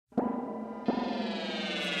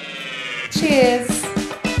Cheers.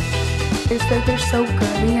 It's like they're so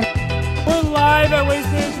girly. We're live at Waste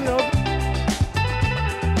Management.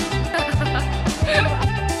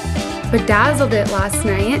 Bedazzled it last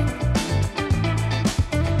night.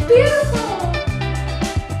 Beautiful.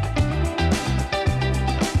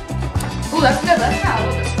 Oh, that's good. That's not a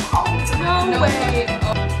little bit salt. No way.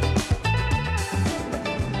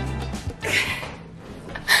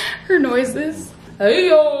 Her noises. Hey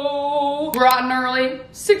yo! Bright and early,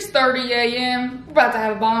 6:30 a.m. We're about to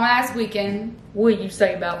have a bomb ass weekend. What do you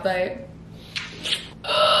say about that?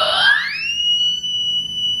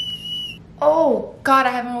 Oh God,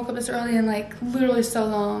 I haven't woke up this early in like literally so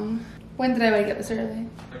long. When did I wake up this early?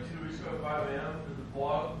 Like 2 weeks ago at 5 a.m. for the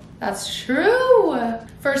vlog. That's true.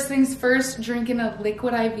 First things first, drinking a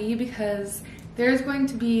liquid IV because there's going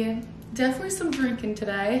to be definitely some drinking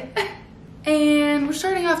today. And we're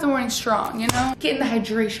starting off the morning strong, you know? Getting the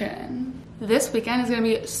hydration in. This weekend is gonna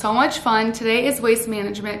be so much fun. Today is waste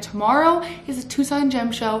management. Tomorrow is a Tucson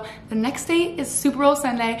gem show. The next day is Super Bowl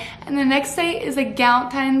Sunday. And the next day is a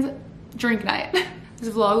Galentine's drink night. This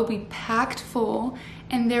vlog will be packed full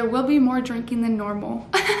and there will be more drinking than normal.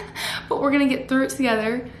 But we're gonna get through it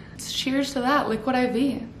together. So cheers to that, liquid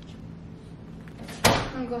IV.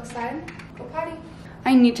 I'm gonna go outside, go potty.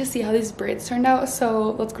 I need to see how these braids turned out,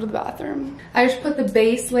 so let's go to the bathroom. I just put the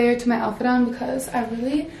base layer to my outfit on because I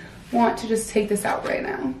really want to just take this out right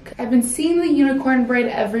now. I've been seeing the unicorn braid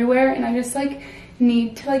everywhere and I just like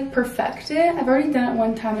need to like perfect it. I've already done it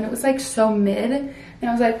one time and it was like so mid and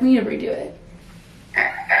I was like, we need to redo it.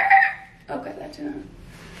 Okay, that didn't.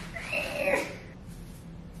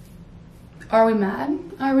 Are we mad?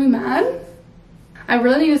 Are we mad? I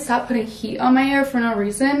really need to stop putting heat on my hair for no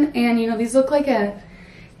reason, and you know, these look like a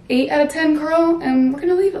 8 out of 10 curl, and we're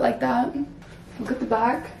gonna leave it like that. Look at the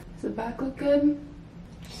back. Does the back look good?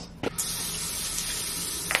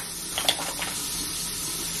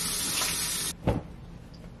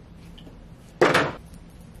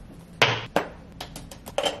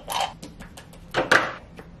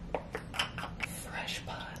 Fresh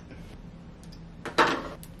pot.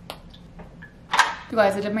 You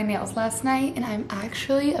guys, I did my nails last night, and I'm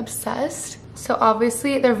actually obsessed. So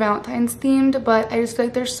obviously they're Valentine's themed, but I just feel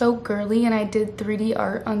like they're so girly, and I did 3D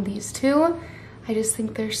art on these two. I just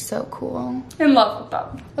think they're so cool. In love with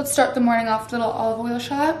them. Let's start the morning off with a little olive oil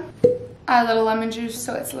shot. Add a little lemon juice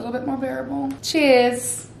so it's a little bit more bearable.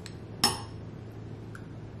 Cheers.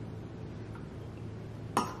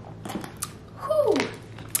 Whew.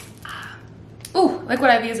 Ooh,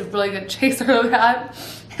 liquid IV is a really good chaser to that.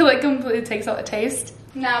 It like completely takes out the taste.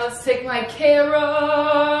 Now let's take my care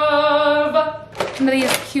of. I'm gonna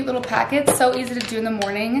use cute little packets, so easy to do in the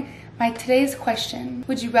morning. My today's question,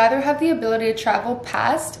 would you rather have the ability to travel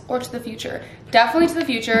past or to the future? Definitely to the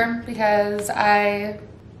future, because actually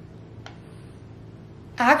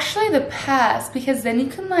the past, because then you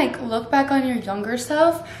can like look back on your younger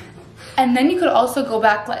self and then you could also go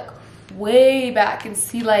back like way back and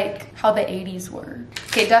see like how the 80s were.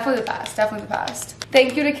 Okay, definitely the past, definitely the past.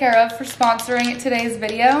 Thank you to Care of for sponsoring today's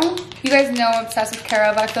video. You guys know I'm obsessed with Care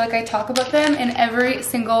of. I feel like I talk about them in every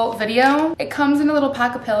single video. It comes in a little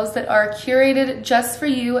pack of pills that are curated just for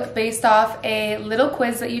you based off a little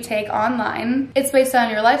quiz that you take online. It's based on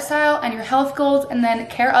your lifestyle and your health goals, and then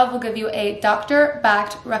Care of will give you a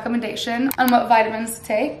doctor-backed recommendation on what vitamins to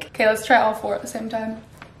take. Okay, let's try all 4 at the same time.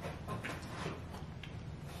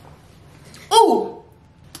 Ooh!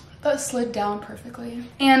 That slid down perfectly.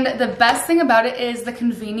 And the best thing about it is the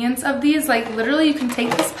convenience of these. Like literally you can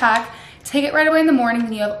take this pack, take it right away in the morning,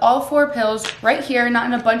 and you have all 4 pills right here, not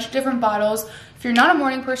in a bunch of different bottles. If you're not a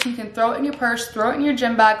morning person, you can throw it in your purse, throw it in your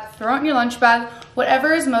gym bag, throw it in your lunch bag,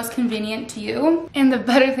 whatever is most convenient to you. And the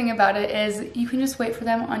better thing about it is you can just wait for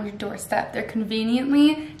them on your doorstep. They're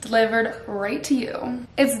conveniently delivered right to you.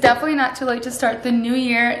 It's definitely not too late to start the new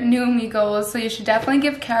year, new me goals, so you should definitely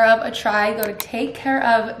give Care of a try. Go to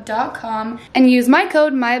takecareof.com and use my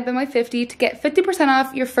code myabenway50 to get 50%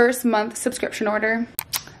 off your first month subscription order.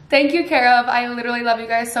 Thank you, Care of. I literally love you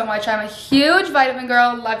guys so much. I'm a huge vitamin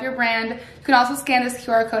girl, love your brand. You can also scan this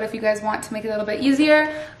QR code if you guys want to make it a little bit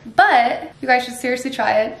easier, but you guys should seriously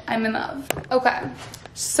try it. I'm in love. Okay,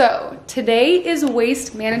 so today is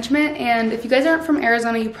waste management, and if you guys aren't from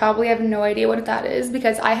Arizona, you probably have no idea what that is,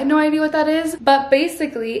 because I had no idea what that is. But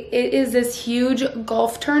basically, it is this huge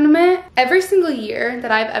golf tournament. Every single year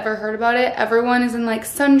that I've ever heard about it, everyone is in like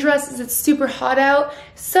sundresses. It's super hot out.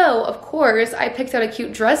 So of course, I picked out a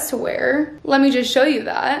cute dress to wear. Let me just show you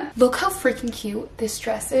that. Look how freaking cute this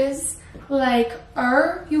dress is. Like,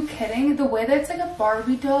 are you kidding? The way that it's like a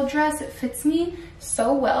Barbie doll dress, it fits me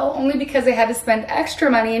so well, only because I had to spend extra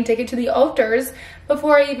money and take it to the altars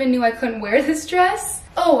before I even knew I couldn't wear this dress.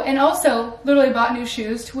 Oh, and also literally bought new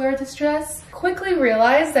shoes to wear this dress. Quickly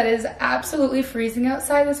realized that it is absolutely freezing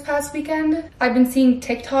outside this past weekend. I've been seeing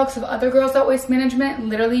TikToks of other girls at Waste Management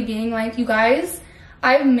literally being like, you guys,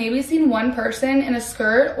 I've maybe seen one person in a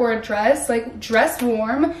skirt or a dress, like dress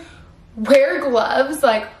warm, wear gloves,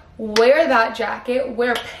 like wear that jacket,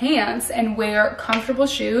 wear pants, and wear comfortable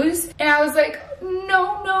shoes. And I was like,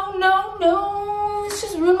 no, no, no, no, it's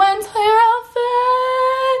just ruined my entire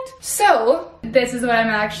outfit. So this is what I'm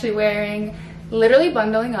actually wearing. Literally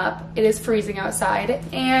bundling up. It is freezing outside,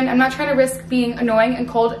 and I'm not trying to risk being annoying and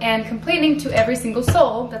cold and complaining to every single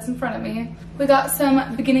soul that's in front of me. We got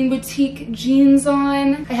some Beginning Boutique jeans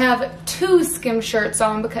on. I have 2 skim shirts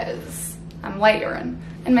on because I'm layering.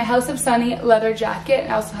 And my House of Sunny leather jacket.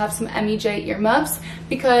 I also have some MEJ earmuffs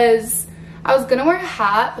because I was gonna wear a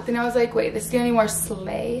hat, but then I was like, wait, this is gonna be more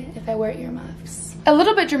slay if I wear earmuffs. A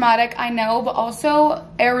little bit dramatic, I know, but also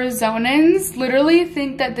Arizonans literally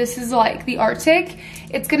think that this is like the Arctic.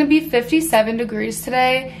 It's gonna be 57 degrees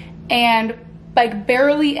today and like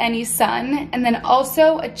barely any sun, and then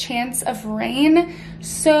also a chance of rain.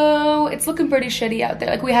 So it's looking pretty shitty out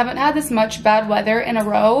there. Like we haven't had this much bad weather in a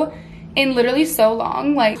row in literally so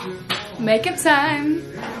long. Like makeup time.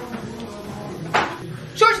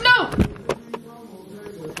 George, no!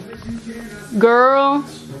 Girl.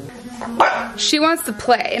 She wants to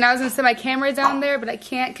play, and I was gonna set my camera down there, but I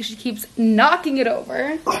can't because she keeps knocking it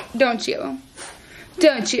over. Don't you?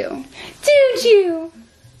 Don't you? Don't you?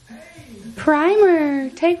 Primer.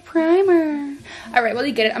 Take primer. All right, well,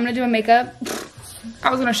 you get it. I'm gonna do my makeup. I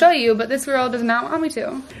was gonna show you, but this girl does not want me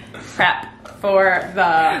to. Prep for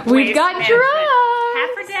the We've got drugs. Half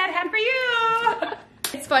for dad, half for you.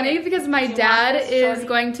 It's funny because my dad is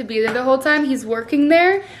going to be there the whole time. He's working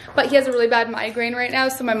there, but he has a really bad migraine right now,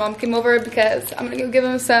 so my mom came over because I'm gonna go give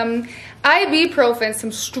him some ibuprofen,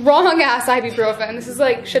 some strong ass ibuprofen. This is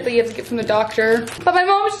like shit that you have to get from the doctor. But my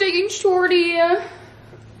mom's taking Shorty.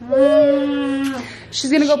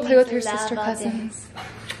 She's gonna go play with her sister cousins.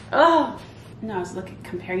 Oh, no, I was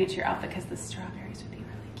comparing it to your outfit because the strawberries would be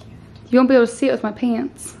really cute. You won't be able to see it with my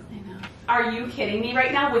pants. Are you kidding me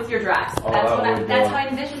right now with your dress? Oh, That's how I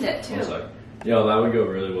envisioned it too. Yo, that would go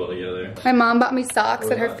really well together. My mom bought me socks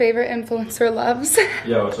that her favorite influencer loves.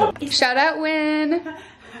 Yeah, what's up? Shout out Win.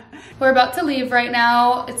 We're about to leave right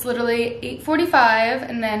now. It's literally 8:45,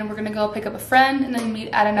 and then we're gonna go pick up a friend and then meet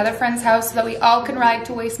at another friend's house so that we all can ride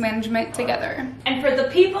to Waste Management together. And for the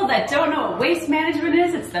people that don't know what Waste Management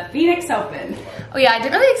is, it's the Phoenix Open. Oh yeah, I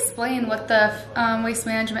didn't really explain what the Waste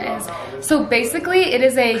Management is. So basically, it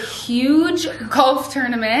is a huge golf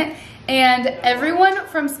tournament, and everyone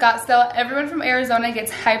from Scottsdale, everyone from Arizona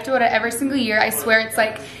gets hyped about it every single year. I swear it's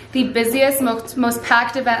like the busiest, most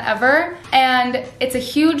packed event ever, and it's a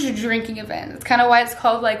huge drinking event. It's kind of why it's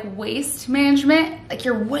called like Waste Management, like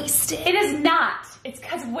you're wasted. It is not. It's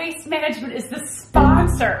because Waste Management is the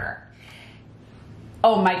sponsor.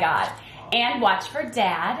 Oh my God. And watch for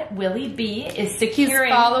Dad. Willie B is securing.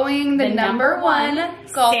 He's following the number one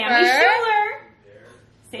golfer. Sammy Schuler.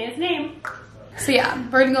 Say his name. So yeah,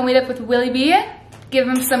 we're gonna go meet up with Willie B, give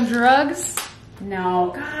him some drugs.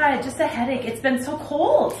 No, God, just a headache. It's been so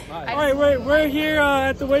cold. All right, we're here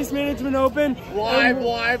at the Waste Management Open.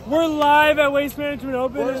 Live. We're live at Waste Management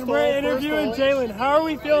Open, and we're interviewing Jalen. How are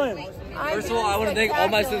we feeling? First of all, I want to thank all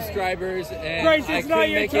my subscribers. And Bryce, it's not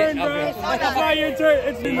your turn, bro. It's not your turn.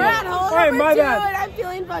 It's We're at hole all right, my number 2, bad. and I'm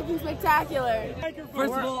feeling fucking spectacular.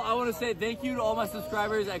 First of all, I want to say thank you to all my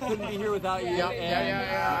subscribers. I couldn't be here without you.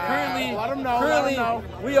 Currently, Let them know.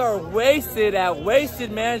 we are wasted at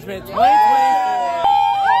Wasted Management 2024.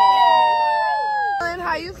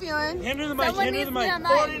 How you feeling? Hand her the mic. Hand her the mic.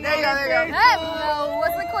 There you go. Hello.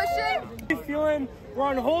 What's the question? How are you feeling? We're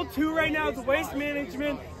on hole 2 right now at the Waste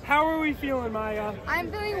Management. How are we feeling, Maya?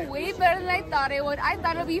 I'm feeling way better than I thought it would. I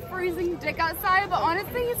thought it would be freezing dick outside, but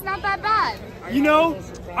honestly, it's not that bad. You know,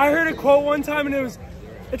 I heard a quote one time, and it was,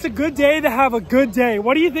 "It's a good day to have a good day."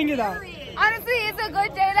 What do you think of that? Honestly, it's a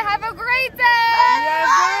good day to have a great day!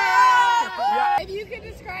 Yeah. If you could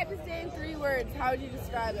describe this day in 3 words, how would you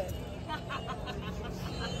describe it?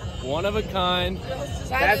 One of a kind.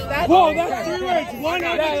 That's Whoa, that's 3 words. One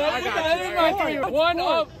of One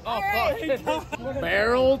of. Oh fuck.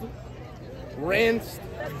 Barreled, rinsed,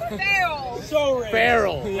 barrel.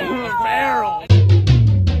 Barrel.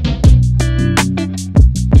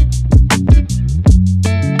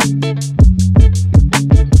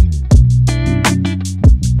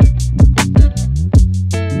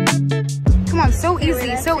 Come on, so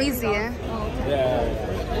easy, so easy.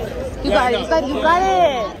 You got it. You got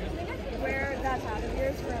it. Where that's happening.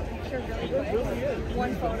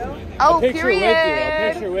 one photo? Oh, Picture period. with you.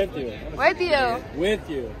 A picture with you. With you. With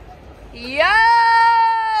you. Yo!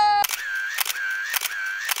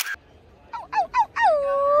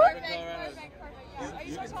 Are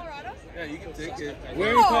you from Colorado? Yeah, you can take it. Where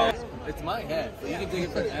are you from? It's my head, but you can take it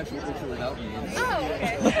for an actual picture without me. Oh,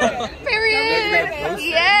 okay. Period.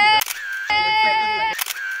 Yeah.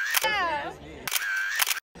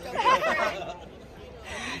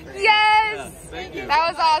 Yes. Thank you. That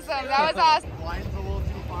was awesome. That was awesome.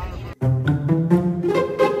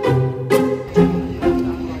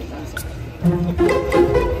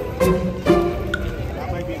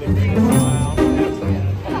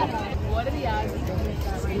 What are the odds?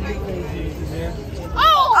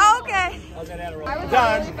 Oh, okay.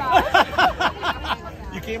 Done.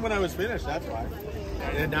 You came when I was finished, that's why.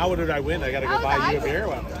 And now what did I win? I gotta go buy you a beer.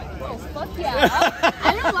 Well, Oh, fuck yeah.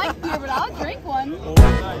 I don't like beer, but I'll drink one.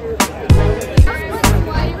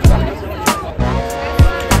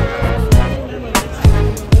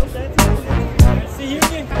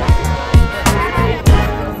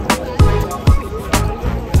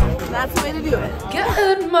 That's the way to do it.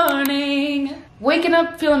 Good morning. Waking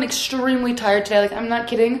up feeling extremely tired today. Like, I'm not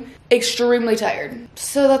kidding. Extremely tired.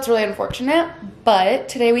 So that's really unfortunate. But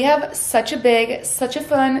today we have such a big, such a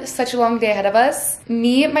fun, such a long day ahead of us.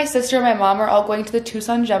 Me, my sister, and my mom are all going to the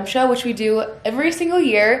Tucson Jump Show, which we do every single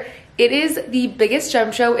year. It is the biggest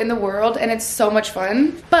jump show in the world, and it's so much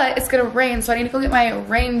fun. But it's gonna rain, so I need to go get my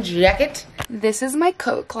rain jacket. This is my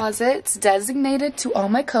coat closet. It's designated to all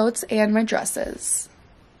my coats and my dresses.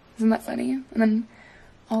 Isn't that funny? And then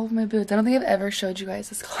all of my boots. I don't think I've ever showed you guys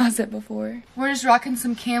this closet before. We're just rocking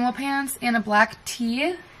some camel pants and a black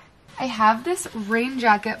tee. I have this rain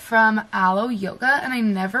jacket from Aloe Yoga, and I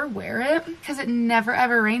never wear it because it never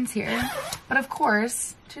ever rains here. But of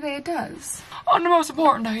course, today it does. On the most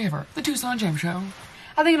important day ever, the Tucson Jam Show.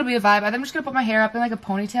 I think it'll be a vibe. I think I'm just gonna put my hair up in like a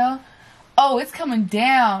ponytail. Oh, it's coming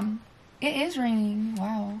down. It is raining.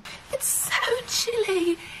 Wow. It's so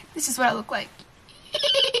chilly. This is what I look like.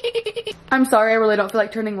 I'm sorry, I really don't feel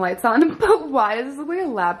like turning lights on, but why does this look like a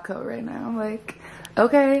lab coat right now? I'm like,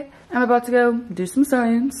 okay, I'm about to go do some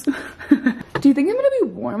science. Do you think I'm gonna be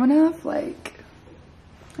warm enough? Like,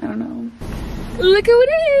 I don't know. Look at what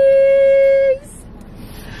it is!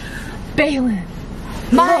 Balin.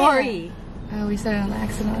 Maury. I always said it on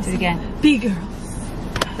accident. Do it again. B-girls.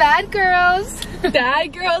 Bad girls.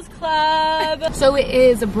 Bad Girls Club. So it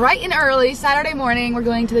is bright and early Saturday morning. We're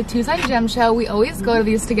going to the Tucson Gem Show. We always go to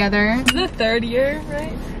these together. This is the third year,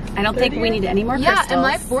 right? I don't think we need any more crystals. Yeah, in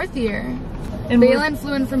my fourth year. Balin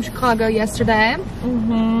flew in from Chicago yesterday.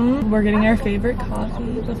 We're getting our favorite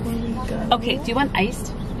coffee before we go. Okay, do you want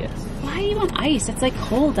iced? Yes. Why do you want ice? It's like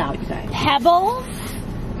cold out, you guys. Pebbles.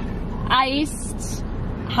 Iced.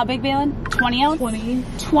 How big, Balin? 20 ounce? 20.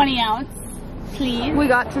 20 ounce. Please. We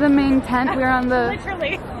got to the main tent. We're on the...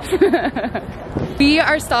 Literally. We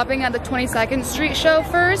are stopping at the 22nd Street show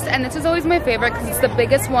first, and this is always my favorite because it's the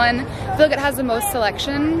biggest one. I feel like it has the most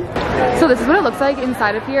selection. So this is what it looks like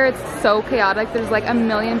inside of here. It's so chaotic. There's like a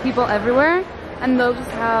million people everywhere, and they'll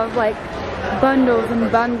just have like bundles and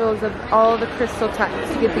bundles of all the crystal types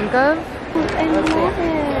you could think of. I love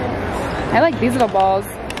it. I like these little balls.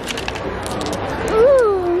 Ooh.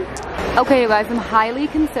 Okay, you guys, I'm highly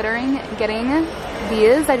considering getting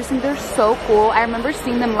these. I just think they're so cool. I remember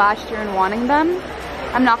seeing them last year and wanting them.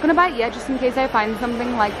 I'm not gonna buy it yet, just in case I find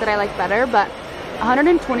something like that I like better, but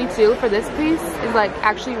 122 for this piece is like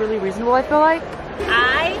actually really reasonable, I feel like.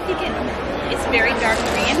 I think it's very dark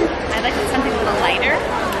green. I like something a little lighter.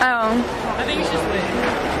 Oh. I think you should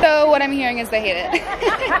wait. So what I'm hearing is they hate it.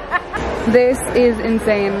 This is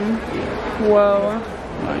insane. Whoa.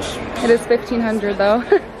 It is $1,500 though.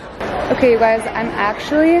 Okay, you guys, I'm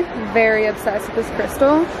actually very obsessed with this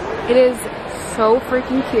crystal. It is so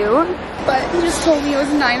freaking cute. But he just told me it was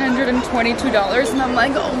 $922, and I'm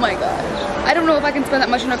like, oh my gosh. I don't know if I can spend that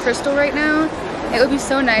much on a crystal right now. It would be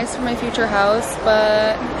so nice for my future house,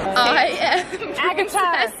 but I am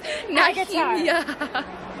Princess Nahimia.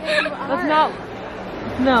 That's not.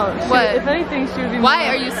 No. What? If anything, she would be. Why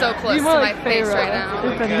more, are you so close to more my like face Pharaoh, right now?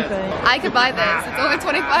 If anything. I could buy this. It's only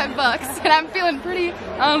 25 bucks, and I'm feeling pretty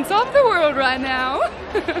on top of the world right now.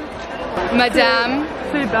 Madame.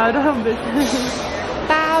 Say bow down, bitches.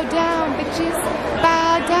 Bow down, bitches.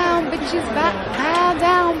 Bow down, bitches. Bow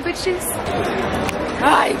down, bitches.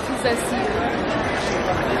 I possess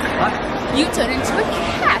you. You turn into a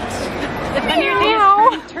cat. If on your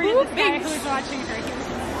knees, turn into the guy who's watching drinking.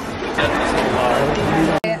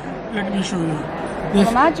 Let me show you. A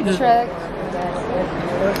magic trick.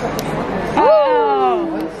 Oh!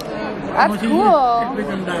 That's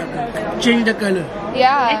cool. Change the color.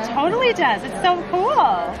 Yeah. It totally does. It's so cool.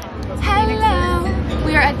 Hello.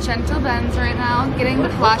 We are at Gentle Ben's right now, getting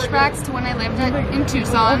flashbacks to when I lived in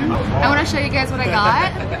Tucson. I want to show you guys what I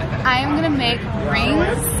got. I am gonna make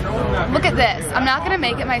rings. Look at this. I'm not gonna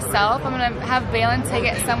make it myself. I'm gonna have Valen take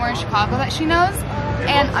it somewhere in Chicago that she knows.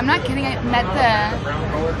 And I'm not kidding, I met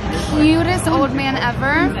the cutest old man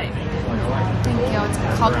ever. Thank you, it's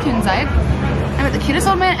called Kunzite. I met the cutest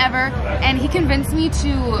old man ever, and he convinced me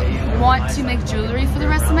to want to make jewelry for the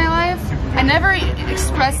rest of my life. I never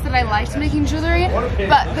expressed that I liked making jewelry,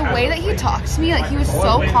 but the way that he talked to me, like he was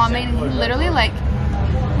so calming, and he literally like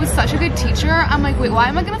was such a good teacher. I'm like, wait, why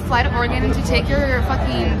am I gonna fly to Oregon to take your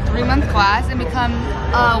fucking 3-month class and become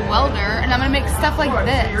a welder, and I'm gonna make stuff like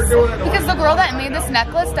this? Because the girl that made this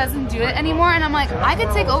necklace doesn't do it anymore, and I'm like, I could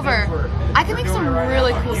take over. I can make some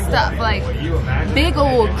really cool stuff, like big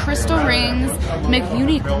old crystal rings, make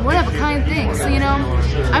unique, one-of-a-kind things. So, you know,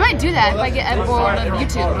 I might do that if I get bored of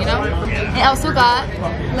YouTube, you know? I also got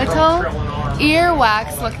little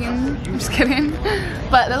earwax looking, I'm just kidding,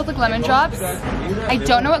 but they look like lemon drops. I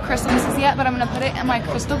don't know what crystal this is yet, but I'm gonna put it in my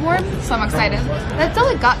crystal board, so I'm excited. That's all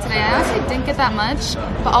I got today. I honestly didn't get that much,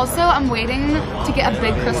 but also I'm waiting to get a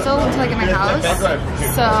big crystal to like in my house.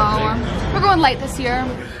 So we're going light this year.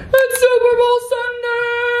 It's Super Bowl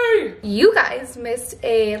Sunday! You guys missed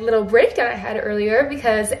a little breakdown I had earlier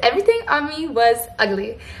because everything on me was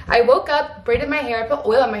ugly. I woke up, braided my hair, I put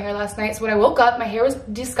oil on my hair last night, so when I woke up, my hair was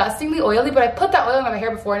disgustingly oily, but I put that oil on my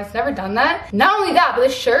hair before and it's never done that. Not only that, but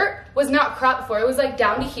this shirt was not cropped before. It was like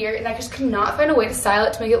down to here, and I just could not find a way to style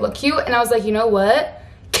it to make it look cute, and I was like, you know what?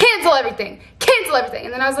 Cancel everything, cancel everything.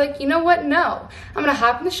 And then I was like, you know what, no. I'm gonna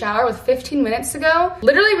hop in the shower with 15 minutes to go,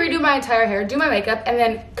 literally redo my entire hair, do my makeup, and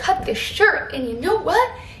then cut this shirt, and you know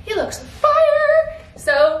what? It looks fire.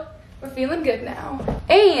 So we're feeling good now.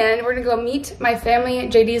 And we're gonna go meet my family.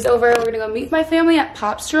 JD's over. We're gonna go meet my family at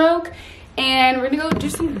Pop Stroke, and we're gonna go do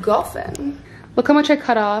some golfing. Look how much I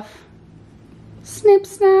cut off. Snip,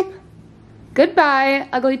 snap. Goodbye,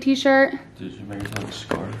 ugly t-shirt. Did you make yourself a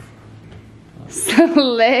scarf?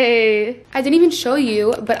 Slay. I didn't even show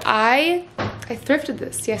you, but I thrifted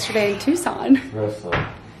this yesterday in Tucson. I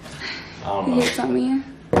don't know. It's on me.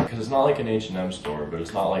 Because it's not like an H&M store, but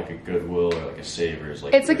it's not like a Goodwill or like a Savers.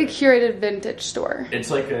 Like it's like a curated vintage store. It's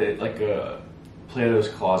like a Plato's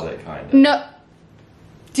Closet kind of. No,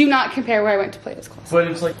 do not compare where I went to Plato's Closet. But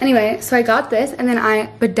it's like. Anyway, so I got this and then I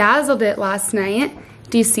bedazzled it last night.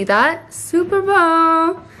 Do you see that? Super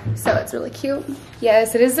Bowl. So it's really cute.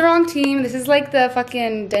 Yes, it is the wrong team. This is like the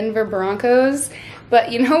fucking Denver Broncos.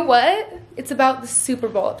 But you know what? It's about the Super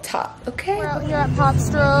Bowl up top, okay? We're out here at Pop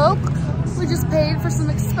Stroke. We just paid for some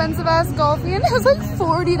expensive ass golfing. It was like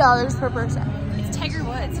 $40 per person. It's Tiger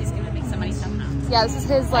Woods. He's gonna make some money somehow. Yeah, this is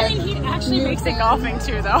his like. I mean, he actually makes it golfing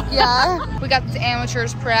too, though. Yeah. We got the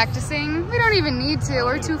amateurs practicing. We don't even need to.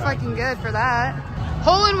 We're too fucking good for that.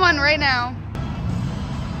 Hole in one right now.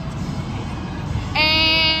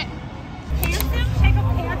 And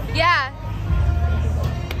yeah.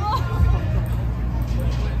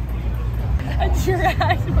 A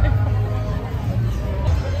drag.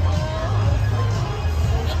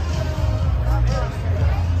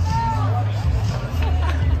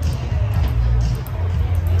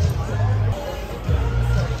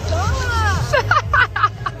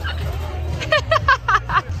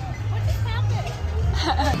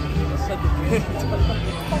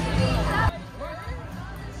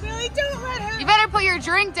 You better put your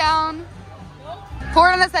drink down. Pour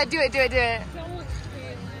it on the side. Do it, do it, do it.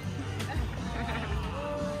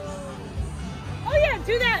 Oh yeah,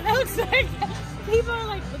 do that. That looks like people are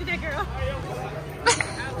like, look at that girl.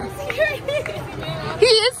 He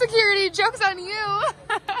is security. Joke's on you.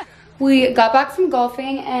 We got back from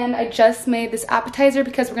golfing and I just made this appetizer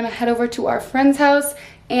because we're gonna head over to our friend's house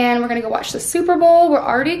and we're gonna go watch the Super Bowl. We're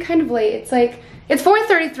already kind of late. It's like, it's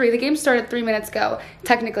 4:33. The game started 3 minutes ago,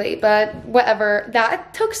 technically, but whatever.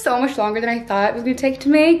 That took so much longer than I thought it was gonna take to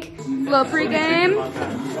make. Little pregame.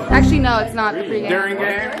 Actually, no, it's not the pregame. During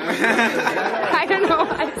game? I don't know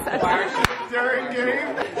why I said that. During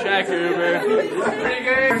game? Check Uber.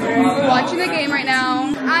 Pre-game? We're watching the game right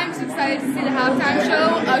now. I'm just excited to see the halftime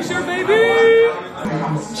show. Usher, baby!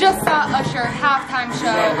 Just saw Usher halftime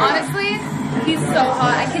show. Honestly, he's so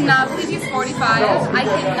hot. I cannot believe he's 45. I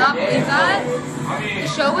cannot believe that. The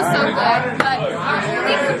show was so good, but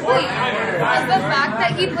really complete is the fact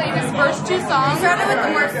that he played his first 2 songs. He started with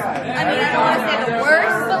the worst. I mean, I don't want to say the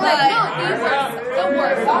worst, but like, no, the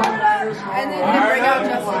worst. And then they bring out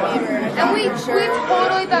Justin Bieber. And we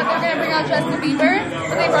totally thought they were going to bring out Justin Bieber,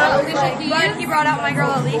 but they brought out Alicia Keys. But he brought out my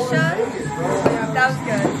girl Alicia. That That was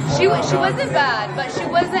good. She wasn't bad, but she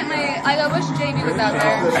wasn't my. I wish JB was out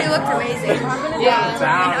there. She looked amazing. Yeah.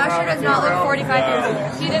 And Usher does not look 45 years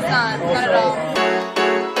old. He does not at all.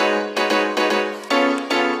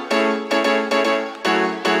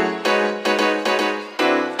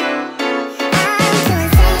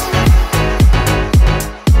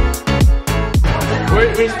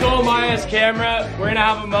 We stole Maya's camera. We're gonna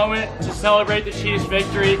have a moment to celebrate the Chiefs'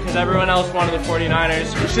 victory because everyone else wanted the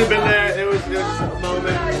 49ers. You should have been there. It was a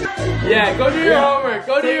moment. Yeah, go do your homework.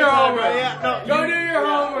 Go do your homework. Yeah, no, Go do your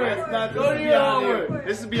homework. Go do your homework.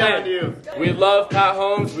 This is beyond you. We love Pat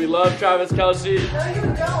Holmes. We love Travis Kelce.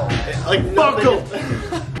 Like, buckle.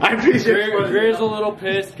 I appreciate it. Greer's a little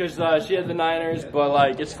pissed because she had the Niners, but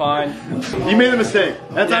like it's fine. You made a mistake.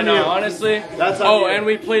 That's on you. Honestly. That's on you. And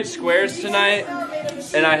we played squares tonight,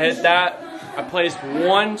 and I hit that. I placed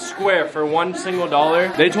one square for $1 single.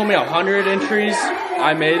 They told me 100 entries.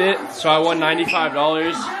 I made it, so I won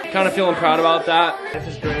 $95. Kind of feeling proud about that.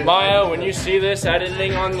 This is great. Maya, when you see this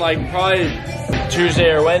editing on like probably Tuesday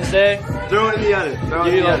or Wednesday, Throw it in the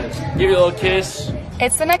edit. give you a little kiss.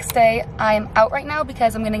 It's the next day. I'm out right now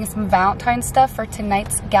because I'm getting some Valentine's stuff for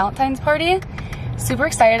tonight's Galentine's party. Super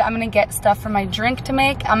excited. I'm gonna get stuff for my drink to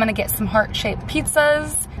make. I'm gonna get some heart-shaped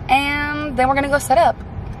pizzas, and then we're gonna go set up.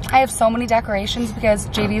 I have so many decorations because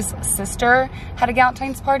JD's sister had a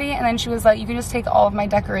Galentine's party, and then she was like, you can just take all of my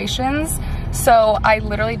decorations. So I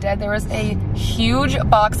literally did. There was a huge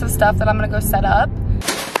box of stuff that I'm gonna go set up.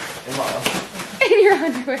 In your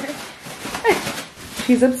underwear.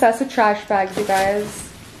 She's obsessed with trash bags, you guys.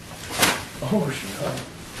 Oh, she's not.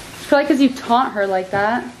 It's probably because you taunt her like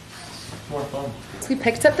that. It's more fun. So we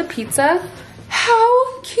picked up the pizza.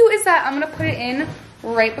 How cute is that? I'm gonna put it in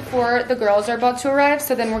right before the girls are about to arrive,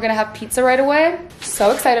 so then we're gonna have pizza right away. So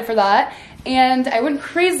excited for that. And I went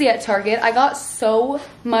crazy at Target. I got so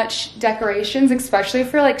much decorations, especially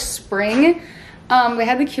for like spring. They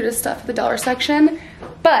had the cutest stuff at the dollar section.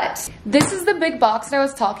 But this is the big box that I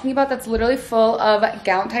was talking about that's literally full of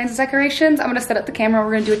Galentine's decorations. I'm gonna set up the camera,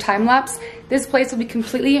 we're gonna do a time lapse. This place will be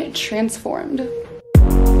completely transformed.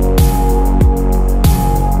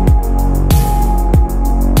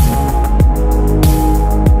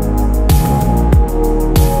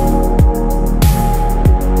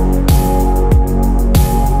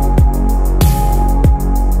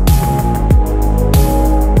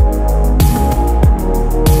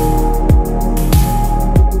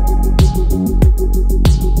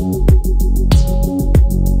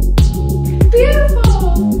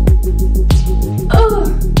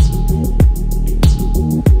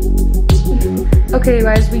 Okay, you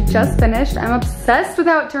guys, we just finished. I'm obsessed with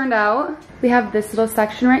how it turned out. We have this little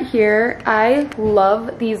section right here. I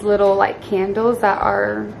love these little like candles that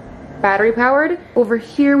are battery powered. Over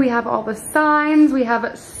here, we have all the signs. We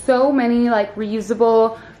have so many like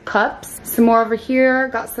reusable cups. Some more over here,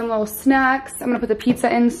 got some little snacks. I'm gonna put the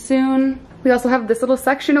pizza in soon. We also have this little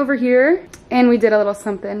section over here, and we did a little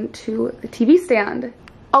something to the TV stand.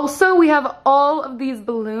 Also, we have all of these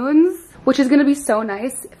balloons, which is gonna be so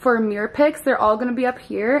nice for mirror pics. They're all gonna be up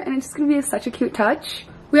here, and it's just gonna be such a cute touch.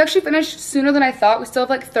 We actually finished sooner than I thought. We still have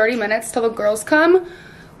like 30 minutes till the girls come.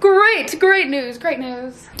 Great, great news, great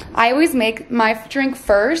news. I always make my drink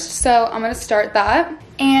first, so I'm gonna start that.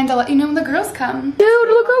 And I'll let you know when the girls come. Dude,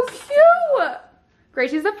 look how cute!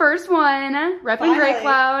 Gracie's the first one, repping Grey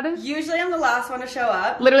Cloud. Usually I'm the last one to show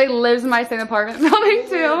up. Literally lives in my same apartment building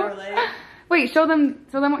too. Literally. Wait, show them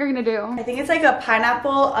what you're gonna do. I think it's like a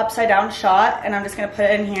pineapple upside down shot, and I'm just gonna put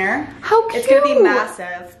it in here. How cute! It's gonna be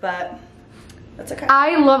massive, but that's okay.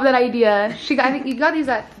 I love that idea. I think you got these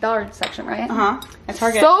at the dollar section, right? Uh-huh. At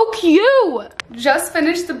Target. So cute! Just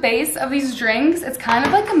finished the base of these drinks. It's kind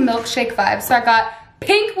of like a milkshake vibe. So I got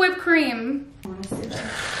pink whipped cream.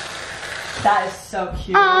 That is so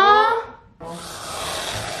cute. Aww.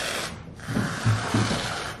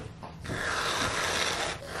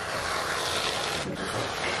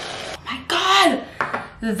 God,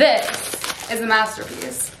 this is a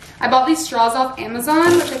masterpiece. I bought these straws off Amazon,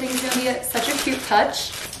 which I think is gonna be such a cute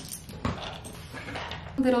touch.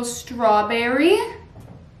 Little strawberry,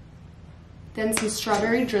 then some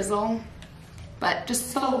strawberry drizzle, but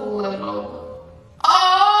just a little.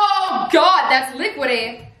 Oh God, that's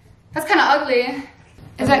liquidy. That's kind of ugly.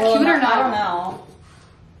 Is that cute or not? I don't know.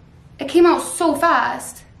 It came out so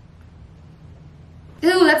fast.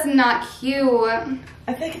 Ew, that's not cute.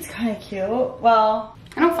 I think it's kind of cute. Well,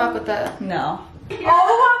 I don't fuck with that. no.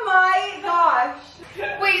 Oh my gosh.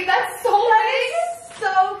 Wait, that's so nice.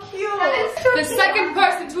 So cute. That is the second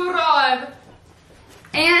person to arrive.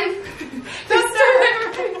 And the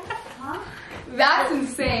third. Huh? That's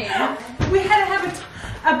insane. We had to have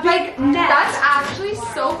a big net. That's actually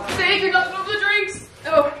so big. You're not going to the drinks.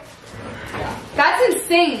 Oh. That's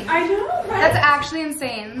insane. I know, right? That's actually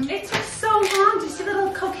insane. It took so long. Do you see the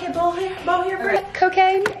little cocaine bowl here?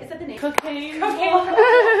 Cocaine? Is that the name? Cocaine.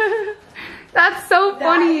 Cocaine. That's so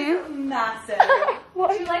funny. That is massive.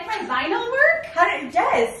 Do you like my vinyl work?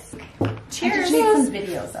 Yes. Cheers. I just made some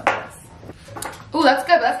videos of this. Ooh, that's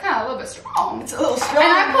good, but that's kind of a little bit strong. It's a little strong,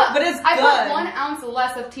 and I put, but it's I good. put 1 ounce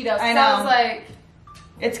less of Tito's, so I know. I was like...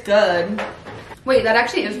 It's good. Wait, that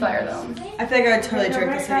actually is fire though. I feel like I would totally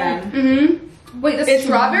drink this again. Mm-hmm. Wait, the It's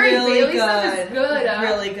strawberry really Bailey good. stuff is good. It's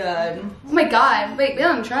really good. Oh my god. Wait, we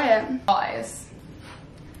don't try it. Guys.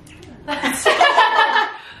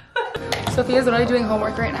 Sophia's literally doing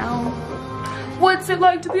homework right now. What's it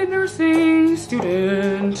like to be a nursing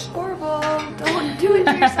student? Horrible. Don't do it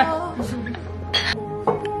to yourself.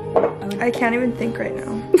 I can't even think right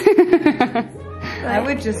now. I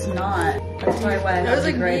would just not. That's why I was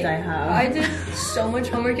like grades I have. I did so much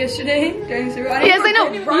homework yesterday during Super Bowl. Yes, I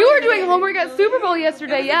know. You were doing homework at Super Bowl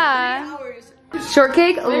yesterday, yeah.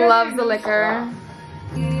 Shortcake loves the liquor.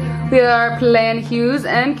 We are playing Hues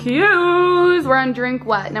and Q's. We're on drink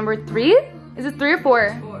what? Number 3? Is it 3 or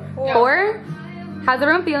 4? 4? How's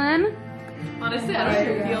everyone feeling? Honestly, I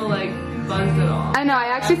don't even feel like buzzed at all. I know, I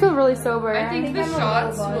actually feel really sober. I think the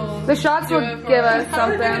shots will. The shots will give us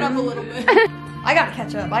something. Up a little bit. I gotta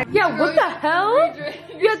catch up. Yeah, what the hell?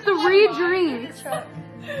 You had 3 drinks.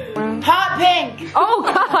 Hot pink! Oh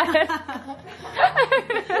god!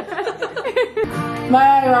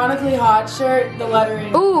 My ironically hot shirt, the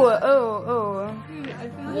lettering. Ooh, ooh.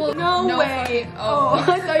 Well, no way. Oh,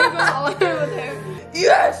 I thought you were going all the way with her.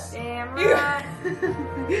 Yes! Damn right.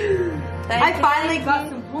 I finally got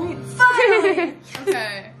some points.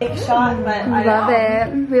 Okay. Big shot, but I Love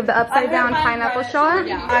it. We have the upside down my pineapple shot.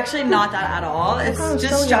 Actually, not that at all. It's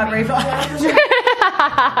just strawberry vodka.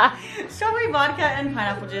 Strawberry vodka and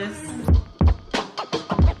pineapple juice.